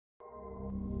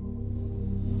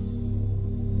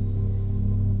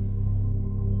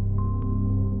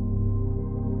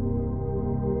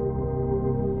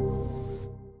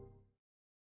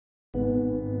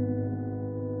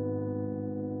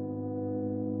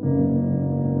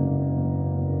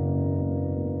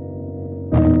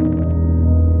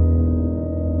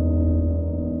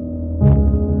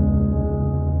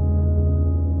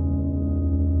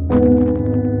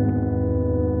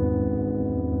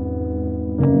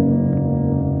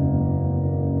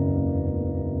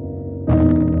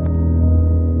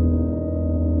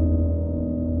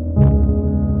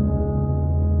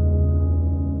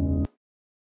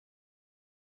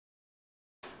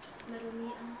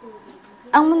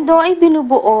Ang mundo ay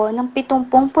binubuo ng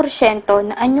 70%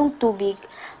 na anyong tubig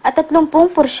at 30%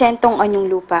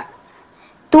 anyong lupa.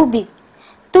 Tubig.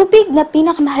 Tubig na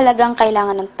pinakamahalagang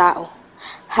kailangan ng tao,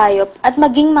 hayop at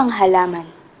maging mga halaman.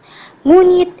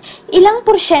 Ngunit, ilang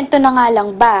porsyento na nga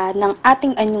lang ba ng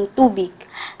ating anyong tubig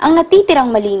ang natitirang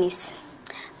malinis?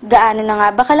 Gaano na nga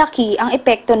ba kalaki ang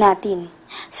epekto natin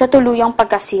sa tuluyang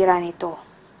pagkasira nito?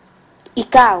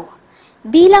 Ikaw,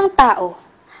 bilang tao,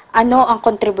 ano ang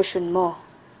kontribusyon mo?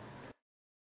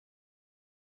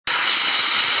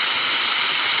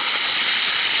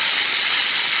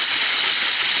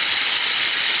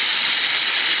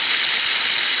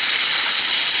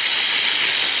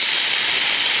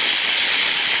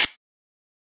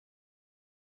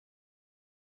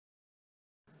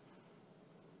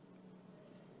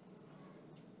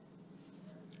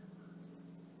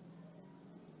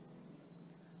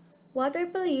 Water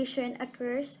pollution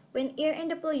occurs when air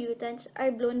and the pollutants are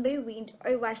blown by wind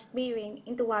or washed by rain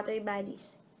into water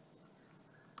bodies.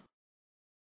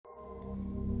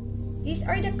 These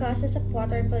are the causes of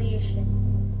water pollution: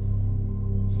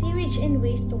 sewage and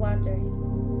wastewater,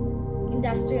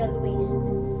 industrial waste,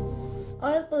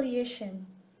 oil pollution,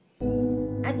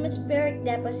 atmospheric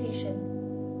deposition,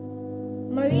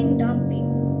 marine dumping,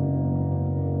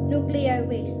 nuclear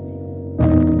waste.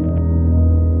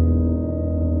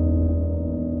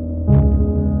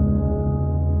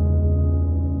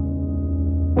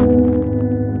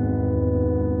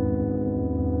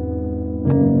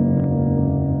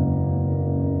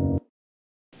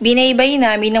 Binaybay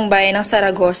namin ang bayan ng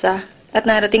Saragosa at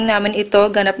narating namin ito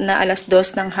ganap na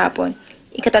 2:00 ng hapon,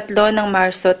 ika-3 ng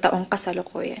Marso taong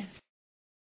kasalukuyan.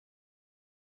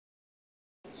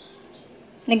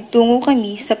 Nagtungo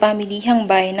kami sa pamilihang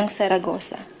bayan ng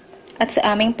Saragosa at sa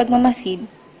aming pagmamasid,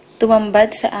 tumambad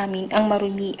sa amin ang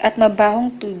marumi at mabahong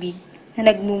tubig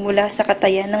na nagmumula sa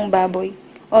katayan ng baboy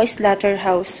o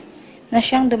slaughterhouse na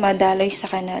siyang dumadaloy sa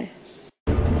kanal.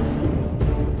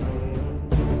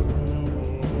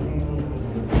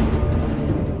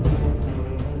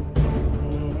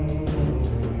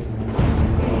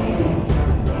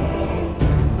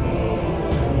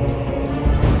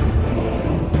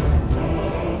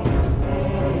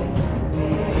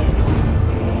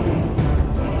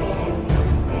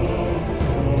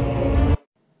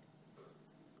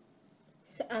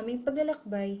 Sa aming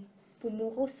paglalakbay,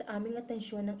 pumukaw sa aming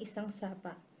atensyon ng isang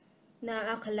sapa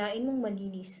na aakalain mong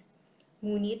malinis,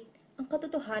 ngunit ang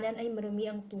katotohanan ay marumi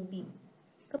ang tubig.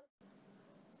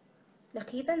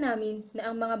 Nakita namin na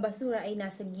ang mga basura ay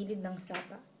nasa gilid ng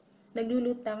sapa.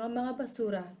 Naglulutang ang mga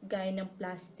basura gaya ng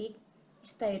plastic,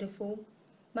 styrofoam,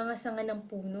 mga sanga ng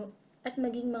puno, at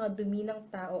maging mga dumi ng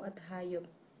tao at hayop.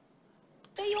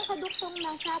 Ito yung kaduktong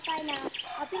ng sapa na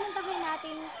pinuntahan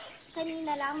natin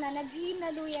kanina lang na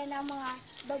naghihinaluyan ng mga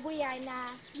babuyan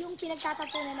na yung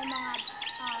pinagtatapunan ng mga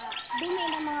dumi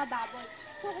ng mga baboy.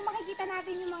 So kung makikita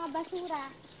natin yung mga basura,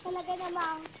 talaga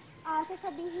namang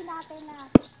sasabihin natin na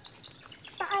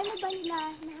paano ba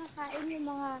nila nakakain yung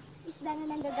mga isda na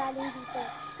nanggagaling dito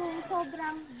kung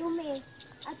sobrang dumi.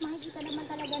 At makikita naman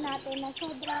talaga natin na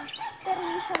sobrang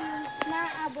perwisyo yung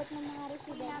naaabot ng mga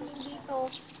residente namin dito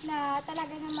na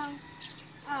talaga namang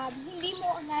hindi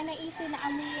mo na naisin na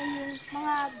amuyin yung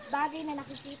mga bagay na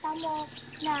nakikita mo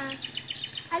na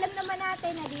alam naman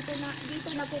natin na dito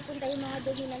napupunta yung mga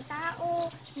dumi ng tao,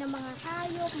 ng mga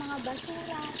hayop, mga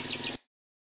basura.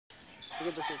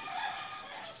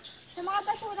 Sa mga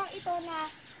basurang ito na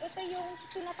ito yung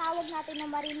tinatawag natin na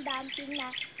marine dumping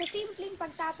na sa simpleng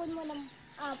pagtapon mo ng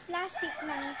plastic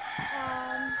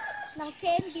ng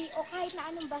candy o kahit na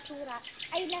anong basura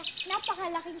ay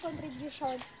napakalaking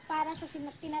kontribusyon para sa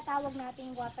tinatawag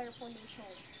nating water pollution.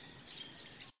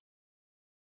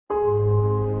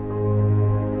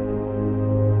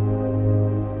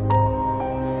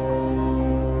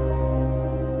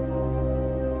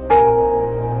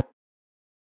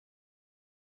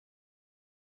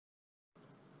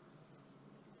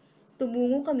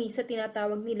 Tumungo kami sa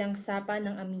tinatawag nilang sapa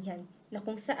ng amihan, na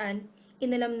kung saan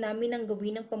inalam namin ang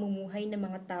gawin ng pamumuhay ng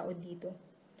mga tao dito.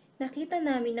 Nakita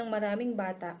namin ng maraming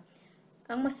bata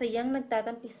ang masayang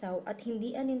nagtatampisaw at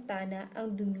hindi alintana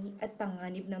ang dumi at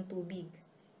panganib ng tubig.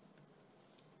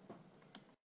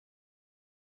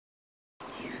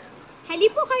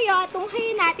 Halip po kayo at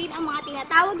tunghayin natin ang mga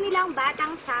tinatawag nilang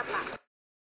batang sapa.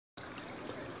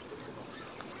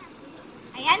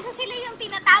 Ayan, so sila yung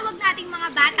tinatawag nating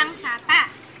mga batang sapa.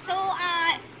 So,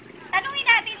 tanungin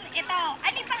natin ito.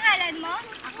 Ano yung pangalan mo?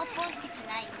 Ako po si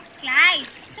Clay. Clyde.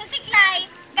 So si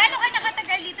Clyde, gano'n ka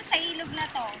nakatagal dito sa ilog na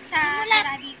to? Sa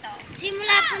tira dito?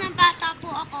 Simula po ng bata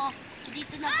po ako,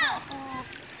 dito na po ako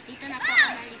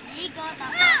naliligo.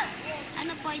 Tapos,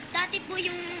 dati po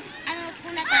yung,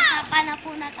 sapa na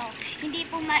po na to, hindi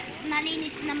po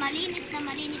malinis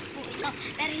po ito.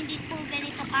 Pero hindi po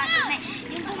ganito kadumi.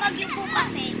 Yung bumagyo po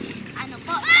kasi, lahat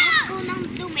po ng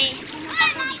dumi, pumunta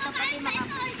po dito pati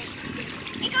makapunti.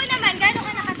 Ikaw naman, gano'n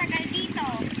ka nakatagal dito?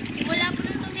 Simula po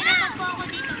nung tumira pa po ako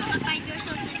dito, mga 5 years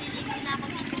old, naliligo na ako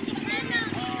dito, 6,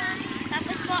 7.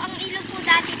 Tapos po, ang ilog po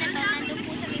dati na to, nandun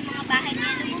po sa may mga bahay na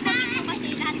yan. Nung bumagyo po kasi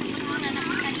lahat ng basura na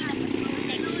po kanina po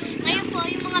pumunti. Ngayon po,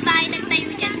 yung mga bahay nagtayo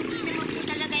dyan, hindi naman po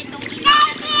talaga itong ilog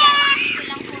na to yan. Dito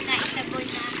lang po na itabon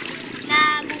na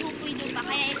buhupoy lupa.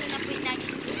 Kaya ito na po yung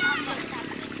laging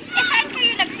pag-usapan. Saan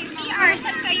kayo nagsi-CR?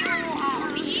 Saan kayo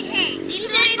umiihi?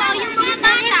 Dito po, yung mga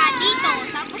bata dito.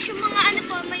 Tapos yung mga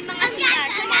may mga CR.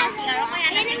 Sa mga CR, o kaya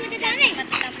nag-CR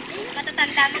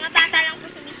matatanda. Mga bata lang po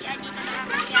sumi-CR dito.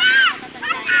 Nakakasiyar po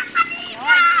matatanda.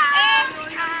 Ayun.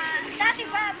 Dati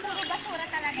ba, puro basura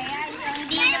talaga yan?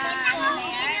 Hindi naman po.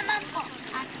 Hindi naman po.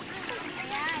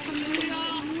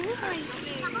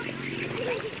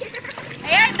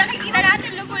 Ayan, nakikita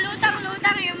natin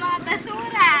lumulutang-lutang yung mga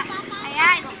basura.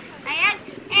 Ayan.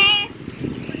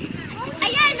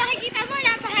 Ayan, nakikita mo,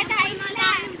 napakadaing nila.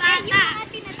 Yan yung mga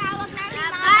tinatawag namin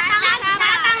mga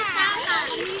batang sapa.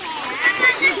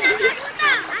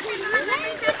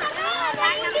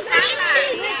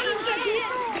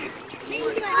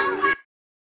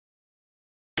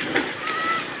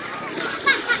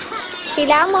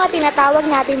 Sila ang mga tinatawag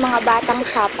natin mga batang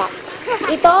sapa.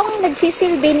 Ito ang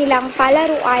nagsisilbi nilang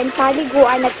palaruan,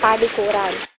 paliguan at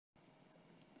palikuran.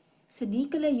 Sa di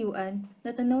kalayuan,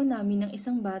 natanaw namin ng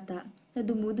isang bata na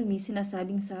dumudumi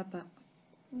sinasabing sapa.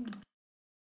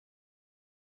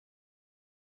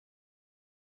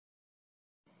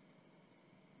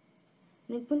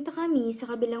 Nagpunta kami sa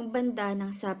kabilang banda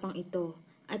ng sapang ito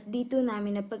at dito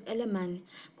namin napag-alaman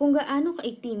kung gaano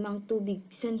kaitim ang tubig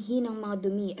sanhi ng mga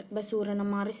dumi at basura ng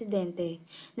mga residente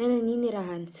na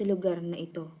naninirahan sa lugar na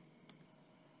ito.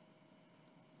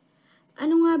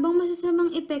 Ano nga bang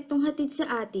masasamang epektong hatid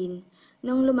sa atin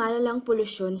ng lumalalang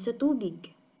polusyon sa tubig?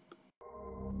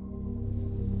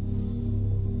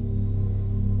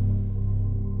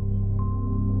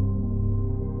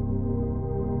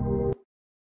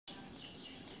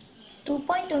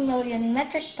 Million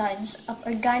metric tons of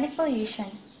organic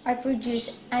pollution are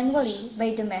produced annually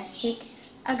by domestic,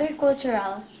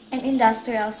 agricultural, and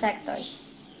industrial sectors.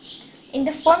 In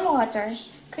the form of water,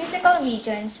 critical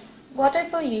regions, water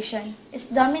pollution is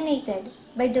dominated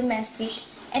by domestic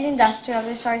and industrial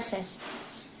resources.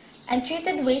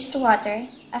 Untreated wastewater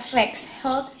affects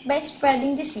health by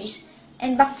spreading disease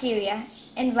and bacteria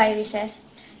and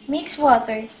viruses, makes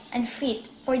water unfit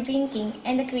for drinking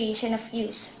and the creation of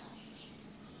use.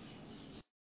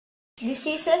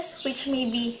 Diseases which may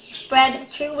be spread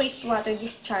through wastewater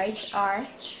discharge are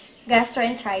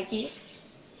gastroenteritis,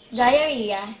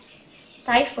 diarrhea,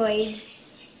 typhoid,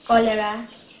 cholera,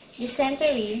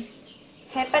 dysentery,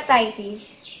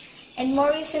 hepatitis, and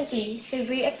more recently,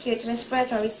 severe acute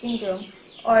respiratory syndrome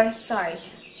or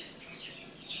SARS.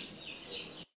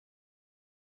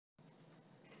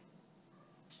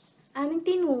 Aming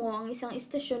tinungo ang isang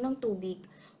istasyon ng tubig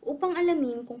upang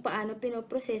alamin kung paano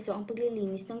pinoproseso ang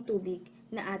paglilinis ng tubig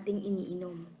na ating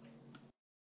iniinom.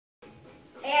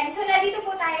 Ayan, so nandito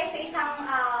po tayo sa isang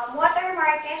water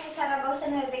market sa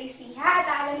Saragossa, Nueva Ecija at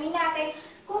alamin natin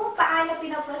kung paano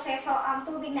pinoproseso ang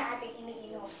tubig na ating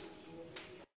iniinom.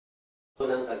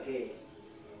 Unang tangke.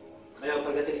 Kaya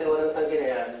pagdating sa unang tangke na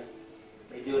yan,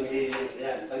 medyo nililinis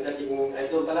yan. Pagdating, ay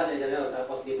doon pala sa isa na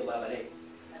tapos dito babalik.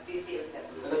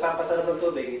 Ang nagpapasarap ng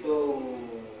tubig,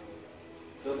 itong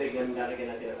tubig na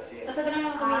nilagyan natin ng asin. So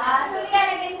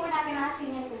nilalagyan po natin ng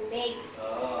asin yung tubig.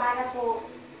 Para po,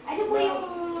 ano po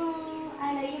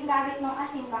yung gamit ng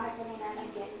asin, bakit po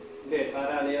nilalagyan? Hindi,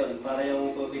 para yun. Para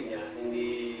yung tubig niya, hindi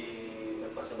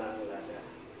magpasama ang lasa.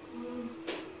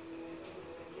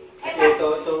 Kasi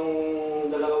itong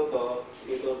dalawang to,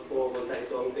 dito pupunta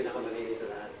ito ang pinakamalinis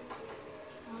na lahat.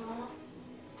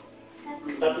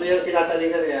 Tatlo yung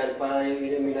sinasalina na yan para yung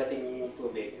inumin nating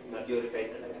tubig,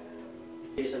 ma-purified talaga.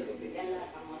 Isang tubig.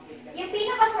 Yung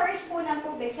pinaka-source po ng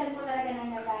tubig, saan po talaga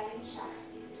nanggagaling siya?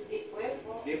 Deep well.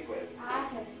 Sa deep well.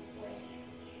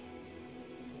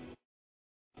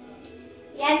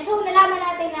 Yan, so nalaman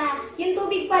natin natin na yung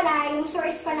tubig pala, yung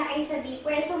source pala ay sa deep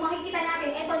well. So makikita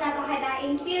natin, ito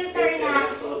napakadaing filter na.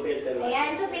 Ayan,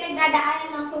 so pinagdadaanan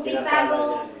ng tubig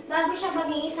bago siya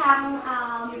maging isang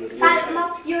para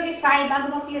ma-purify, bago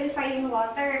ma-purify yung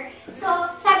water. So,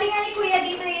 sabi nga ni Kuya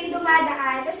dito yung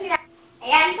dumadaan, tapos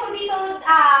ayan, so dito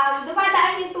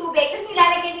dumadaan yung tubig, tapos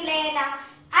nilalagyan nila yan ng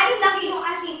 6 na kilong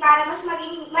asin para mas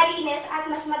maging malinis at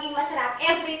mas maging masarap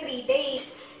every 3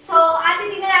 days. So,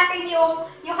 atin din natin yung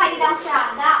kanilang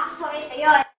product. So, ito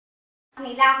yun.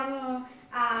 Nila kung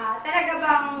talaga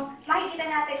bang makikita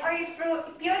natin or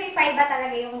purify ba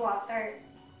talaga yung water.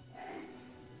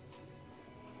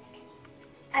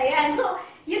 Ayan, so,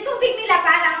 yung tubig nila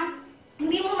parang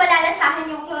hindi mo malalasahan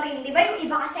yung chlorine. Di ba yung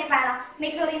iba kasi parang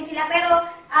may chlorine sila. Pero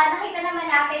nakita naman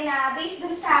natin na based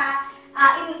dun sa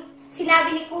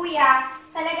sinabi ni Kuya,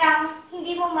 talagang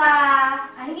hindi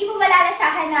mo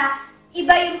malalasahan na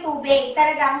iba yung tubig.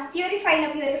 Talagang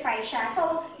purify siya.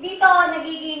 So, dito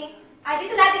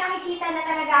dito natin nakikita na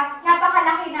talaga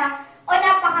napakalaki na o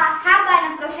napakahaba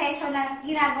ng proseso na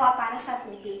ginagawa para sa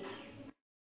tubig.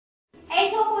 Eh,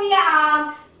 so Kuya,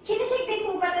 chinecheck din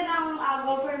po ba ito ng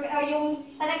government or yung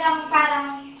talagang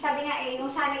parang sabi nga yung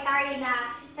sanitary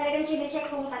na talagang chinecheck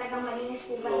kung talagang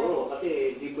malinis po ba? Oo,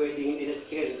 kasi di pwedeng hindi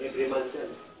na-check every month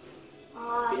yan.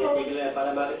 Chinecheck nila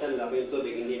para makita nila yung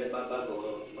tubig hindi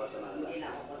nagbabago, masama na.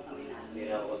 Hindi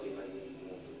na ako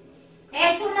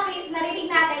Eh, so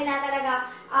narinig natin na talaga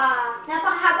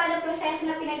napakahaba ng proseso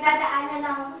na pinagdadaanan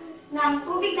ng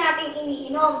tubig nating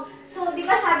iniinom. So, di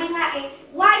ba sabi nga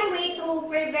one way to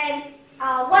prevent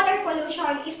water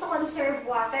pollution is to conserve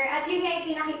water. At yun nga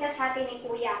yung pinakita sa atin ni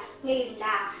Kuya ngayon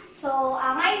lang. So,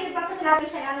 ngayon,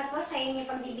 salamat po sa inyo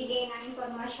pagbibigay ng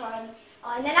informasyon.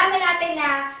 Nalaman natin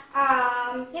na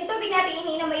yung tubig natin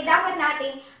iniinom ay dapat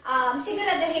nating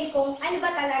siguraduhin kung ano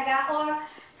ba talaga or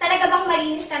talaga bang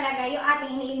malinis talaga yung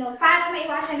ating iniinom para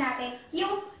maiwasan natin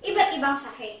yung iba't ibang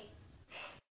sakit.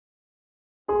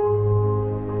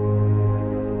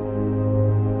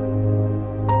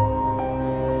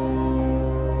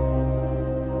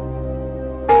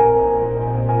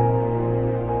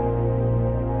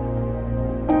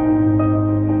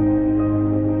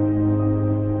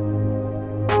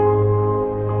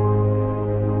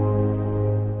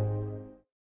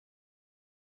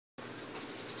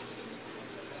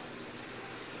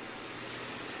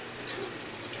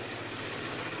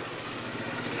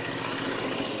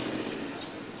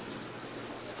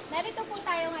 Narito po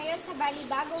tayo ngayon sa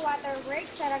Balibago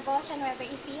Waterworks, Saragosa, Nueva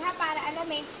Ecija para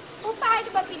alamin kung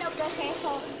paano ba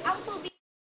pinoproseso ang tubig.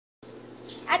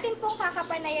 Atin pong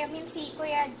kakapanayamin si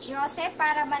Kuya Joseph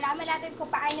para malaman natin kung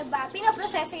paano ba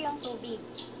pinoproseso yung tubig.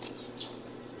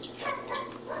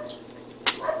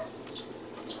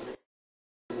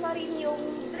 Chlorine yung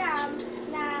drum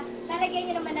na lalagyan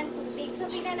nyo naman ng tubig. So,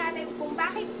 tingnan natin kung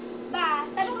bakit ba,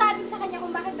 tanong natin sa kanya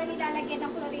kung bakit ba nilalagyan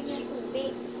ng chlorine yung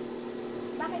tubig.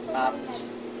 Bakit po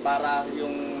para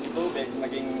yung tubig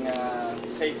maging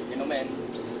safe inumin,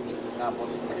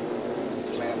 tapos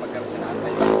magkaroon siya ng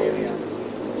antibacteria.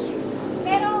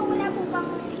 Pero wala po bang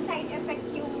side effect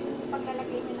yung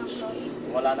paglalagay nyo ng chlorine?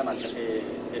 Wala naman kasi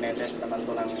tinetest naman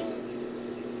to ng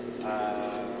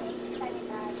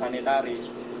sanitary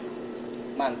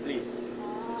monthly.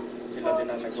 Sila din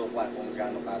ang nagkukuha kung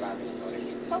gaano karami yung chlorine.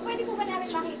 So, pwede po ba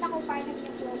namin makita kung paano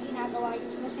yung ginagawa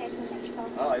yung proseso na ito?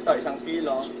 Oo, ito, 1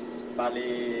 kilo. Bali,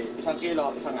 1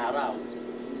 kilo, 1 araw.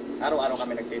 Araw-araw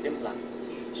kami nagtitimpla.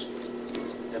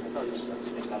 Yan ito, yung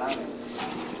timpla namin.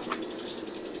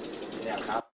 Yan,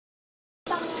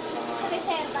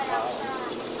 Reserva lang na.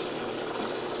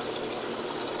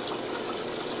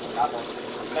 tapos,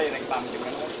 direct pumping na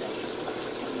naman siya.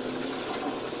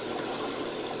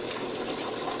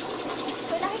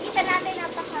 So, nakikita natin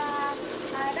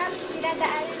napaka-raming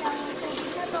dinadaanan ng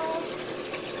tubig na to.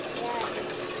 Ayan.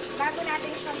 Bago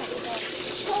natin siya mainom.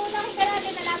 So, nakita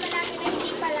natin, nalaman natin na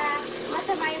hindi pala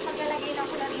masama yung paglalagay ng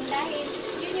chlorine dahil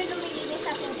yun yung lumilinis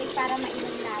sa tubig para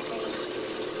mainom natin.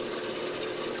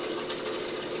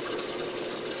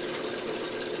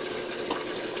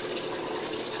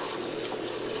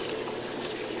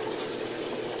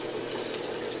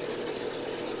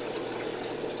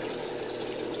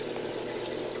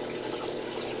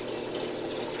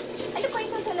 Ano po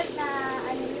yung susunod na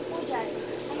ano nyo po dyan?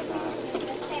 Ano po yung susunod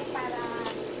na step para...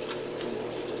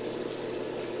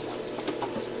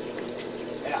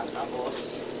 Ayan, tapos,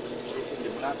 isindi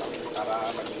mo na ito para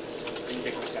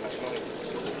mag-inject ka ng chlorine.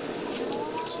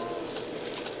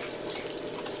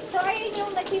 So, ayun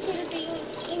yung nagsisilbing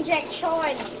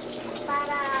injection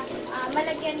para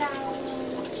malagyan ng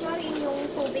chlorine yung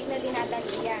tubig na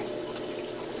dinadalian.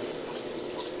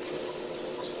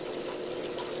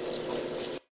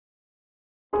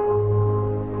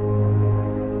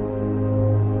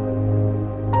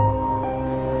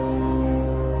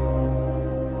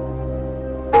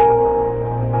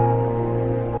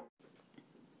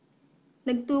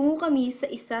 Nagtungo kami sa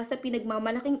isa sa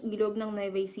pinagmamalaking ilog ng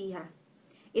Nueva Ecija.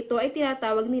 Ito ay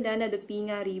tinatawag nila na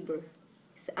Dupinga River.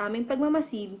 Sa aming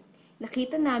pagmamasid,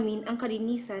 nakita namin ang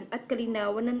kalinisan at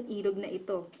kalinawan ng ilog na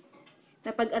ito.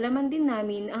 Napag-alaman din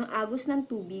namin ang agos ng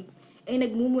tubig ay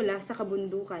nagmumula sa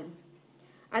kabundukan.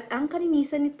 At ang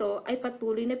kalinisan nito ay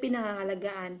patuloy na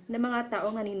pinangangalagaan ng mga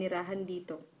taong naninirahan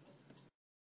dito.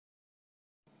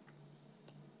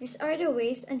 These are the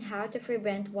ways on how to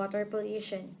prevent water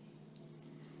pollution.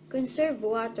 Conserve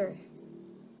water.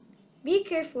 Be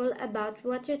careful about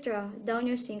what you throw down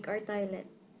your sink or toilet.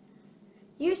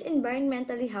 Use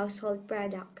environmentally household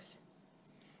products.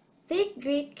 Take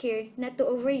great care not to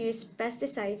overuse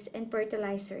pesticides and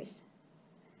fertilizers.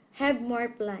 Have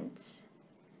more plants.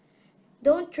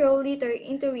 Don't throw litter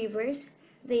into rivers,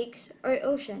 lakes, or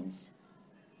oceans.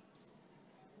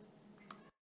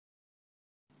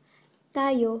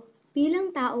 Tayo,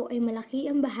 bilang tao ay malaki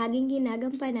ang bahaging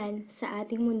ginagampanan sa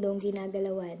ating mundong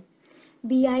ginagalawan.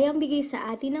 Biyayang bigay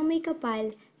sa atin ng may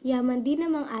kapal, yaman din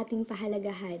namang ating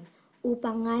pahalagahan,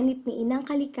 upang nganit ni inang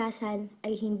kalikasan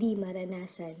ay hindi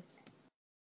maranasan.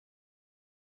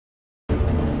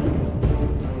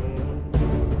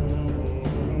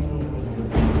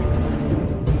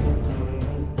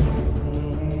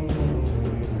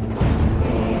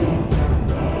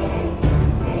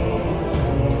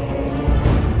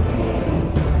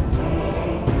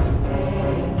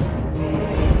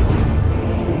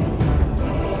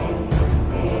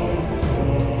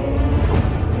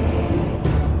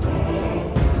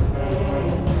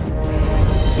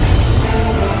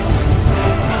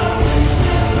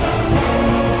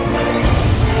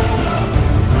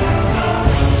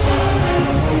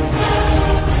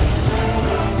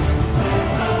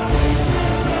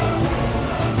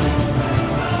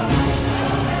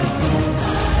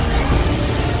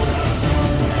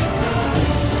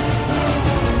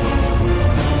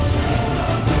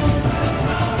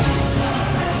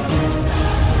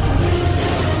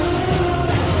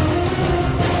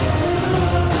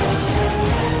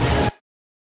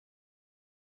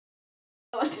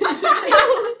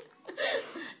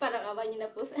 Parang awan niyo na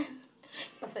po, sir.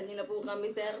 Pasan niyo na po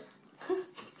kami, sir.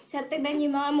 Sir, tignan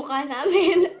niyo yung mga mukha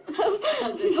namin.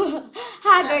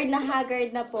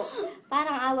 Haggard na po.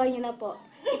 Parang awa niyo na po.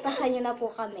 Ipasa niyo na po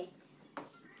kami.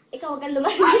 Ikaw huwag kang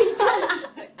lumandi.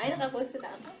 Ay, nakapost na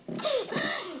ako.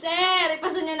 Sir,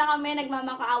 ipasan niyo na kami.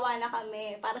 Nagmamakaawa na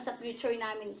kami. Para sa future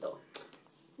namin to.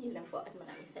 Yun lang po at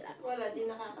maraming salamat. Wala, di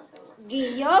nakakatawa.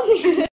 Giyom!